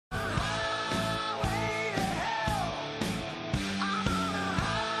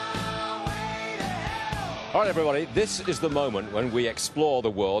All right, everybody, this is the moment when we explore the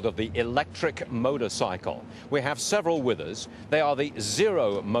world of the electric motorcycle. We have several with us. They are the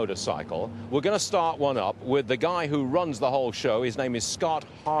Zero motorcycle. We're going to start one up with the guy who runs the whole show. His name is Scott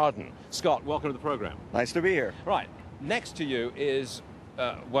Harden. Scott, welcome to the program. Nice to be here. Right. Next to you is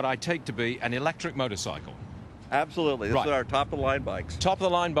what I take to be an electric motorcycle. Absolutely. This is our top-of-the-line bikes.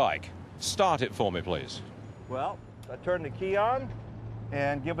 Top-of-the-line bike. Start it for me, please. Well, I turn the key on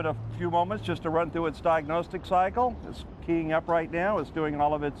and give it a few moments just to run through its diagnostic cycle. It's keying up right now. It's doing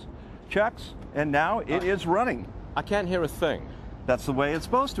all of its checks, and now it is running. I can't hear a thing. That's the way it's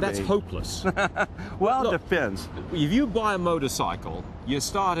supposed to be. That's hopeless. Well, Look, it depends. If you buy a motorcycle, you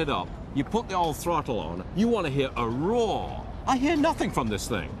start it up, you put the old throttle on, you want to hear a roar. I hear nothing from this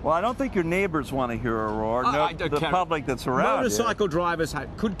thing. Well, I don't think your neighbors want to hear a roar. The public that's around Motorcycle drivers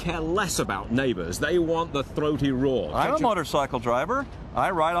could care less about neighbors. They want the throaty roar. I'm a motorcycle driver.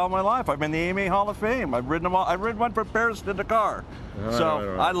 I ride all my life. I'm in the AMA Hall of Fame. I've ridden them all. I've ridden one from Paris to Dakar.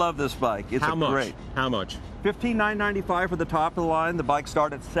 So I love this bike. It's great. How much? $15,995 for the top of the line. The bikes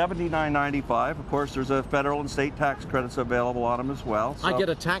start at $79.95. Of course, there's a federal and state tax credits available on them as well. So. I get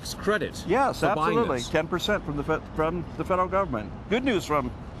a tax credit. Yes, absolutely. 10% from the federal government. Good news from.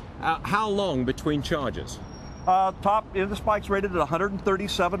 How long between charges? This bike's rated at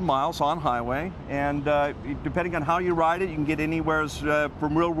 137 miles on highway, and depending on how you ride it, you can get anywhere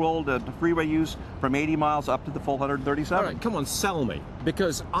from real world to freeway use from 80 miles up to the full 137. All right, come on, sell me,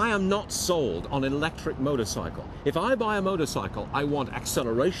 because I am not sold on an electric motorcycle. If I buy a motorcycle, I want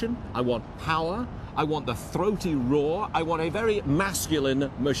acceleration, I want power, I want the throaty roar, I want a very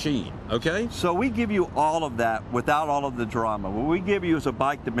masculine machine, okay? So we give you all of that without all of the drama. What we give you is a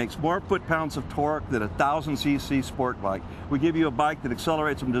bike that makes more foot-pounds of torque than a 1,000cc sport bike. We give you a bike that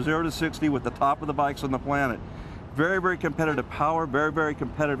accelerates from 0 to 60 with the top of the bikes on the planet. Very, very competitive power, very, very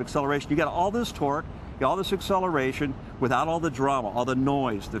competitive acceleration. You got all this torque, all this acceleration without all the drama, all the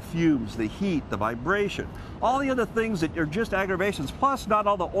noise, the fumes, the heat, the vibration, all the other things that are just aggravations, plus not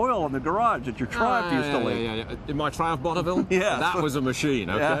all the oil in the garage that your Triumph used to leave. In my Triumph Bonneville? Yeah. That was a machine,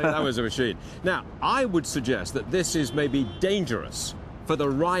 okay? Yeah. That was a machine. Now, I would suggest that this is maybe dangerous for the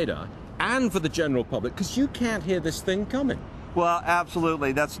rider and for the general public, because you can't hear this thing coming. Well,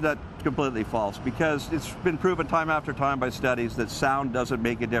 absolutely. That's not completely false, because it's been proven time after time by studies that sound doesn't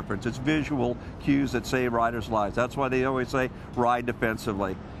make a difference. It's visual cues that save riders' lives. That's why they always say ride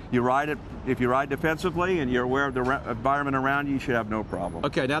defensively. You ride it, if you ride defensively and you're aware of the environment around you, you should have no problem.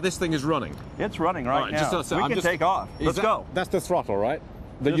 Okay, now this thing is running. It's running right now. We can take off. Let's go. That's the throttle, right?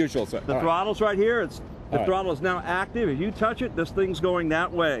 The usual thing. The throttle's right here. The throttle is now active. If you touch it, this thing's going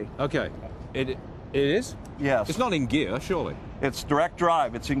that way. Okay. It is? Yes. It's not in gear, surely. It's direct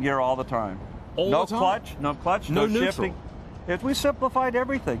drive. It's in gear all the time. All the time? No clutch, no shifting. We simplified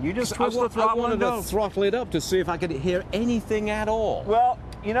everything. You just twist the throttle and go. I wanted to throttle it up to see if I could hear anything at all. Well,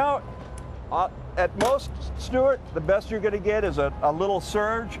 you know, at most, Stuart, the best you're going to get is a little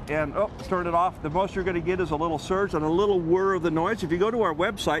surge, and turn it off. The most you're going to get is a little surge and a little whir of the noise. If you go to our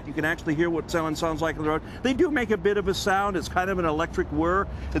website, you can actually hear what someone sounds like on the road. They do make a bit of a sound. It's kind of an electric whir.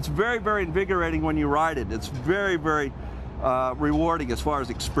 It's very, very invigorating when you ride it. It's very, very rewarding as far as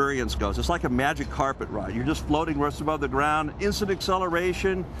experience goes. It's like a magic carpet ride. You're just floating just above the ground. Instant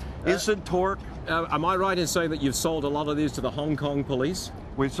acceleration, instant torque. Am I right in saying that you've sold a lot of these to the Hong Kong police?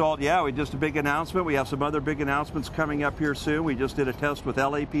 We just a big announcement. We have some other big announcements coming up here soon. We just did a test with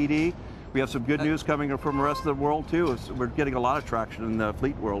LAPD. We have some good news coming from the rest of the world too. We're getting a lot of traction in the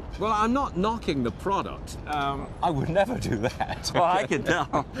fleet world. Well, I'm not knocking the product. I would never do that. Well, I can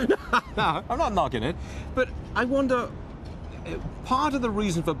tell. No, I'm not knocking it. But I wonder, part of the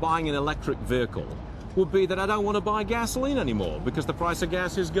reason for buying an electric vehicle would be that I don't want to buy gasoline anymore because the price of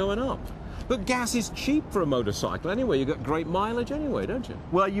gas is going up. But gas is cheap for a motorcycle anyway. You got great mileage anyway, don't you?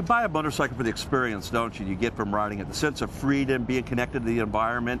 Well, you buy a motorcycle for the experience, don't you? You get from riding it the sense of freedom, being connected to the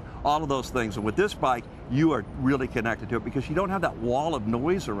environment, all of those things. And with this bike, you are really connected to it because you don't have that wall of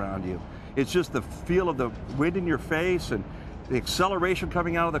noise around you. It's just the feel of the wind in your face and the acceleration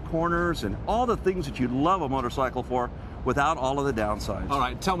coming out of the corners and all the things that you love a motorcycle for without all of the downsides. All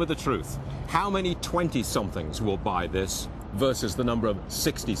right, tell me the truth. How many 20-somethings will buy this versus the number of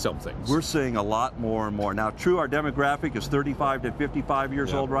 60-somethings? We're seeing a lot more and more. Now, true, our demographic is 35 to 55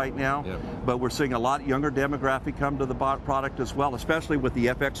 years old right now, but we're seeing a lot younger demographic come to the product as well, especially with the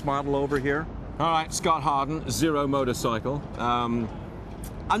FX model over here. All right, Scott Harden, Zero motorcycle.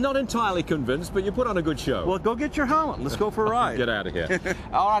 I'm not entirely convinced, but you put on a good show. Well, go get your helmet. Let's go for a ride. Get out of here.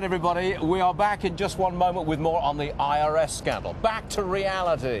 All right, everybody, we are back in just one moment with more on the IRS scandal. Back to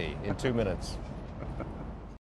reality in 2 minutes.